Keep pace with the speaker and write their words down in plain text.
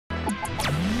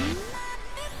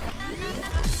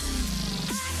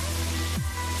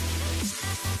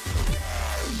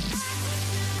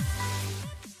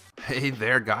Hey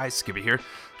there guys, Skippy here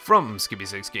from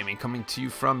Skippy6 Gaming, coming to you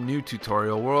from new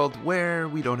tutorial world where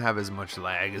we don't have as much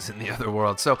lag as in the other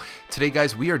world. So today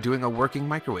guys, we are doing a working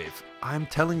microwave. I'm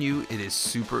telling you, it is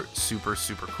super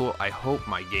cool. I hope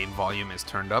my game volume is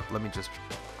turned up. Let me just...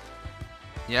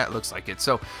 Yeah, it looks like it.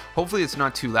 So hopefully it's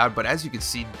not too loud, but as you can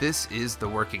see, this is the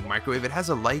working microwave. It has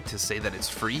a light to say that it's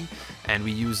free, and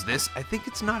we use this. I think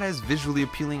it's not as visually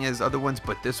appealing as other ones,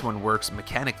 but this one works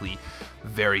mechanically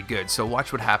very good. So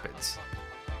watch what happens.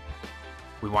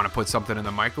 We want to put something in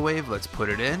the microwave. Let's put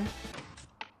it in.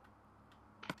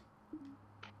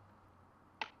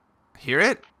 Hear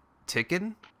it?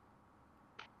 Ticking.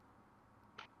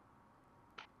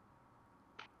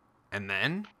 And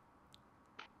then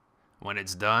when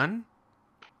it's done,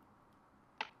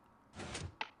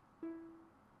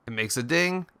 it makes a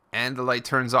ding and the light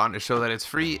turns on to show that it's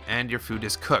free and your food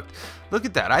is cooked. Look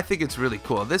at that. I think it's really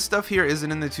cool. This stuff here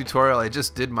isn't in the tutorial. I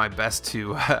just did my best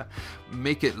to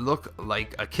make it look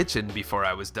like a kitchen before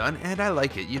I was done, and I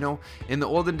like it. You know, in the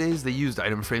olden days they used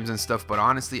item frames and stuff, but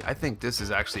honestly I think this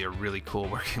is actually a really cool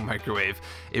working microwave.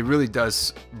 It really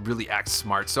does act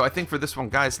smart. So I think for this one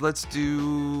guys, let's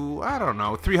do, I don't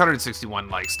know, 361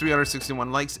 likes.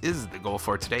 361 likes is the goal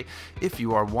for today. If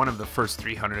you are one of the first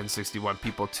 361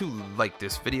 people to like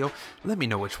this video, let me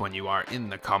know which one you are in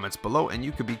the comments below, and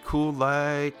you could be cool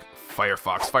like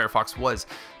Firefox. Firefox was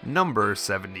number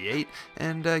 78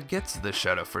 and gets the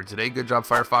shout out for today. Good job,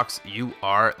 Firefox. You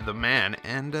are the man.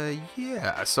 And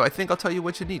yeah, so I think I'll tell you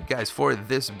what you need, guys. For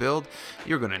this build,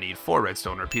 you're going to need 4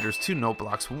 redstone repeaters, 2 note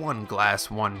blocks, 1 glass,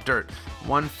 1 dirt,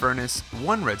 1 furnace,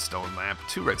 1 redstone lamp,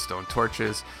 2 redstone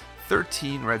torches,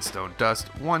 13 redstone dust,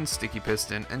 1 sticky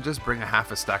piston, and just bring a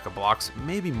half a stack of blocks,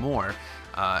 maybe more,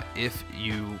 if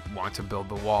you want to build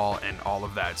the wall and all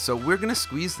of that. So we're gonna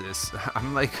squeeze this.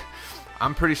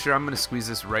 I'm pretty sure I'm gonna squeeze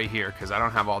this right here because I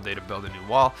don't have all day to build a new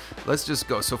wall. Let's just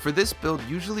go. So for this build,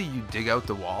 usually you dig out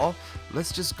the wall.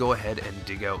 Let's just go ahead and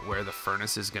dig out where the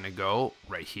furnace is gonna go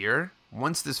right here.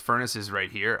 Once this furnace is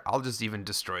right here, I'll just even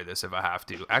destroy this if I have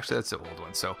to. Actually, that's the old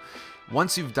one. So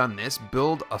once you've done this,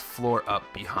 build a floor up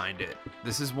behind it.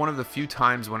 This is one of the few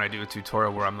times when I do a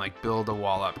tutorial where I'm like, build a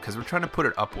wall up, because we're trying to put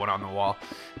it up one on the wall.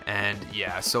 And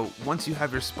yeah, so once you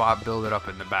have your spot, build it up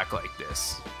in the back like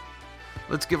this.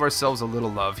 Let's give ourselves a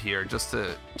little love here just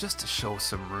to show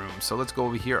some room. So let's go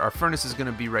over here. Our furnace is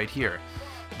going to be right here.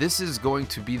 This is going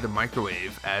to be the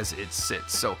microwave as it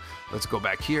sits. So let's go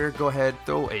back here. Go ahead,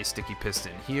 throw a sticky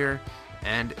piston here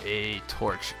and a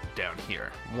torch down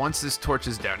here. Once this torch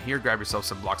is down here, grab yourself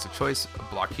some blocks of choice.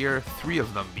 A block here, 3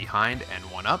 of them behind and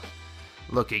 1 up.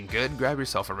 Looking good. Grab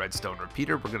yourself a redstone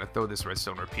repeater. We're going to throw this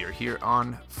redstone repeater here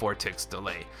on 4 ticks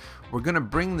delay. We're going to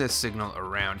bring this signal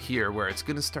around here where it's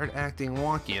going to start acting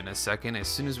wonky in a second as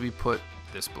soon as we put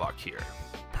this block here.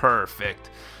 Perfect.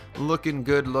 Looking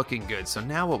good, looking good. So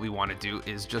now what we want to do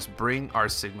is just bring our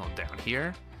signal down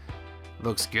here.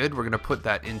 Looks good. We're going to put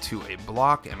that into a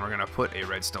block and we're going to put a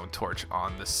redstone torch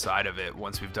on the side of it.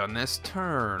 Once we've done this,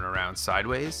 turn around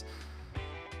sideways.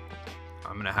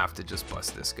 I'm going to have to just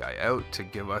bust this guy out to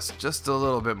give us just a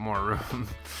little bit more room.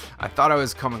 I thought I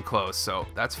was coming close, so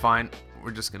that's fine.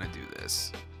 We're just going to do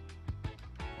this.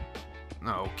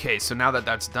 Okay, so now that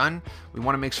that's done, we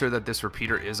want to make sure that this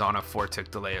repeater is on a 4-tick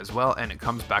delay as well, and it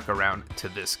comes back around to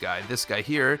this guy. This guy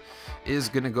here is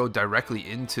going to go directly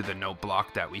into the note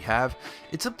block that we have.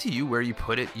 It's up to you where you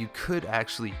put it. You could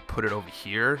actually put it over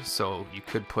here, so you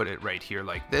could put it right here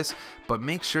like this, but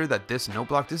make sure that this note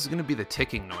block, this is going to be the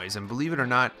ticking noise, and believe it or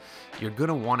not, you're going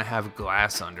to want to have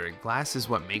glass under it. Glass is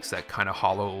what makes that kind of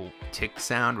hollow tick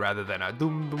sound rather than a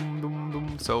doom doom doom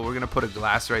doom. So we're going to put a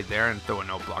glass right there and throw a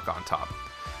note block on top.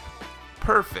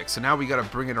 Perfect. So now we got to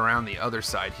bring it around the other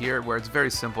side here where it's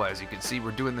very simple. As you can see,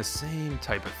 we're doing the same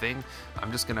type of thing.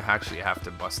 I'm just going to actually have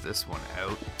to bust this one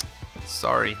out.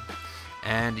 Sorry.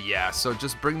 And yeah, so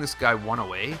just bring this guy one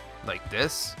away like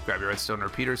this. Grab your redstone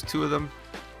repeaters, 2 of them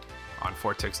on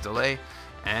 4 ticks delay,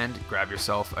 and grab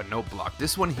yourself a note block.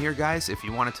 This one here, guys, if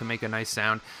you wanted to make a nice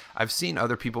sound, I've seen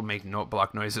other people make note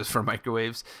block noises for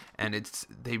microwaves, and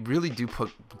they really do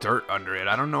put dirt under it.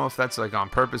 I don't know if that's like on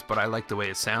purpose, but I like the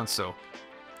way it sounds, so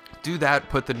do that,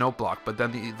 put the note block. But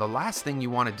then the last thing you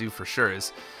want to do for sure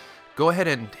is go ahead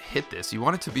and hit this. You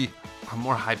want it to be a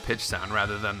more high-pitched sound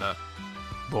rather than the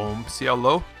boom. See how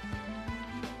low?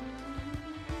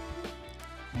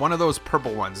 One of those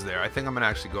purple ones there. I think I'm going to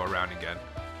actually go around again.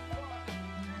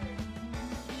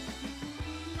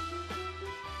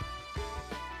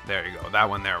 There you go. That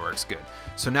one there works good.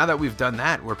 So now that we've done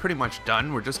that, we're pretty much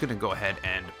done. We're just going to go ahead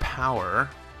and power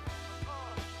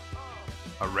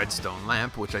a redstone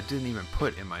lamp, which I didn't even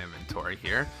put in my inventory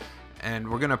here. and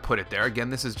we're gonna put it there. Again,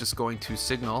 this is just going to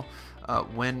signal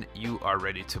when you are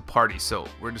ready to party. So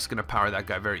we're just gonna power that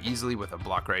guy very easily with a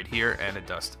block right here and a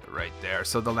dust right there.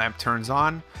 So the lamp turns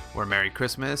on, we're Merry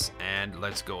Christmas, and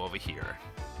let's go over here.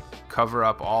 Cover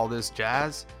up all this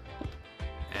jazz,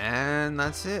 and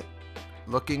that's it.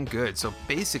 Looking good. So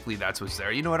basically that's what's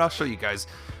there. You know what, I'll show you guys.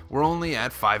 We're only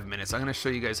at 5 minutes. I'm going to show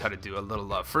you guys how to do a little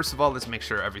love. First of all, let's make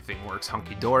sure everything works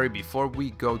hunky-dory before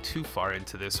we go too far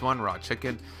into this one. Raw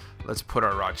chicken. Let's put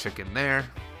our raw chicken there.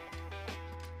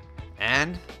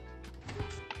 And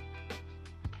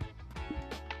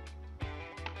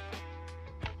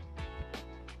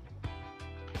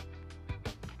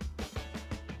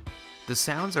the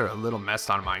sounds are a little messed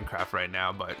on Minecraft right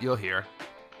now, but you'll hear.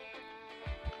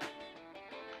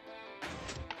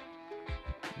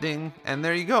 Ding, and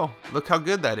there you go. Look how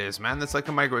good that is, man. That's like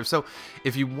a microwave. So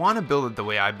if you want to build it the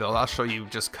way I build, I'll show you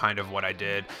just kind of what I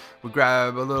did. We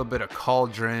grab a little bit of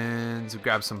cauldrons, we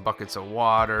grab some buckets of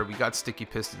water, we got sticky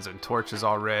pistons and torches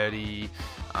already.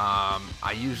 I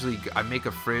make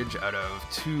a fridge out of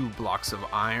 2 blocks of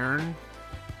iron,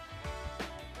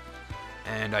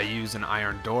 and I use an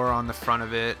iron door on the front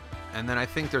of it, and then I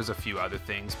think there's a few other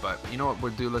things, but you know what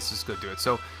we'll do, let's just go do it.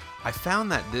 So I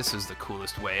found that this is the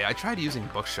coolest way. I tried using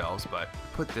bookshelves, but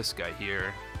put this guy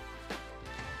here,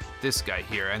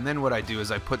 and then what I do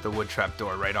is I put the wood trap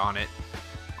door right on it,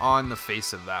 on the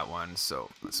face of that one.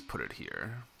 So let's put it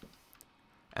here,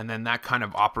 and then that kind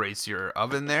of operates your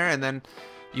oven there. And then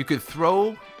you could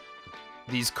throw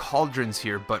these cauldrons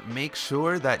here, but make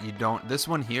sure that you don't, this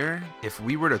one here, if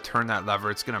we were to turn that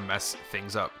lever, it's gonna mess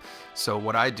things up. So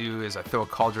what I do is I throw a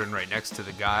cauldron right next to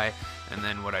the guy, and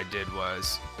then what I did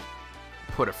was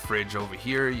put a fridge over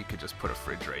here. You could just put a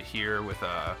fridge right here with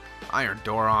a iron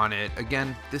door on it.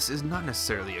 Again, this is not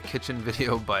necessarily a kitchen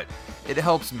video, but it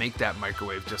helps make that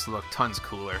microwave just look tons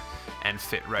cooler and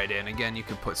fit right in. Again, you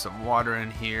can put some water in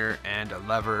here and a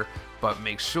lever, but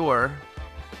make sure,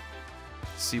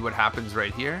 see what happens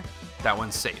right here? That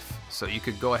one's safe. So you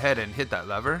could go ahead and hit that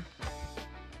lever.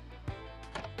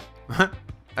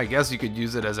 I guess you could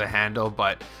use it as a handle,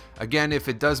 but again, if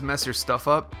it does mess your stuff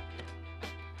up,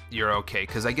 you're okay,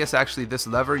 because I guess actually this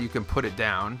lever, you can put it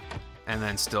down and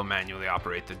then still manually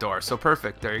operate the door. So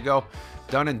perfect, there you go,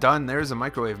 done and done. There's a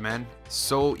microwave, man.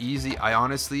 So easy. I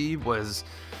honestly was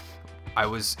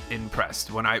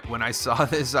impressed when I saw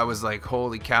this. I was like,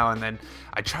 holy cow. And then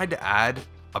I tried to add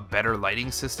a better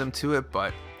lighting system to it,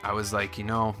 but I was like, you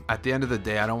know, at the end of the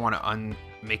day, I don't want to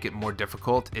make it more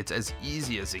difficult. It's as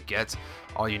easy as it gets.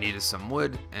 All you need is some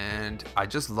wood, and I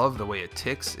just love the way it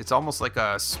ticks. It's almost like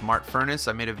a smart furnace.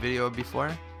 I made a video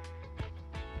before,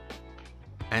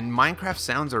 and Minecraft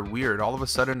sounds are weird. All of a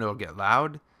sudden it'll get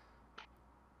loud.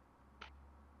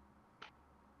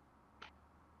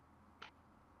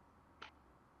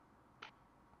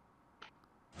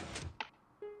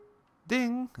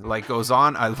 Ding, light goes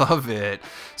on. I love it.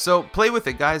 So play with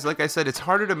it, guys. Like I said, it's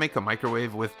harder to make a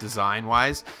microwave with design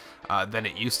wise than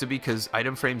it used to be, because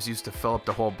item frames used to fill up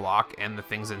the whole block and the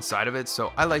things inside of it.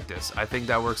 So I like this. I think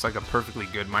that works like a perfectly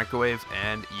good microwave.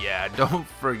 And yeah, don't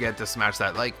forget to smash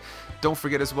that like. Don't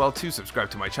forget as well to subscribe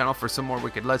to my channel for some more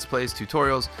wicked let's plays,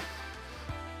 tutorials,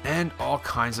 and all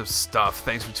kinds of stuff.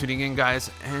 Thanks for tuning in, guys,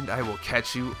 and I will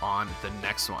catch you on the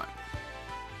next one.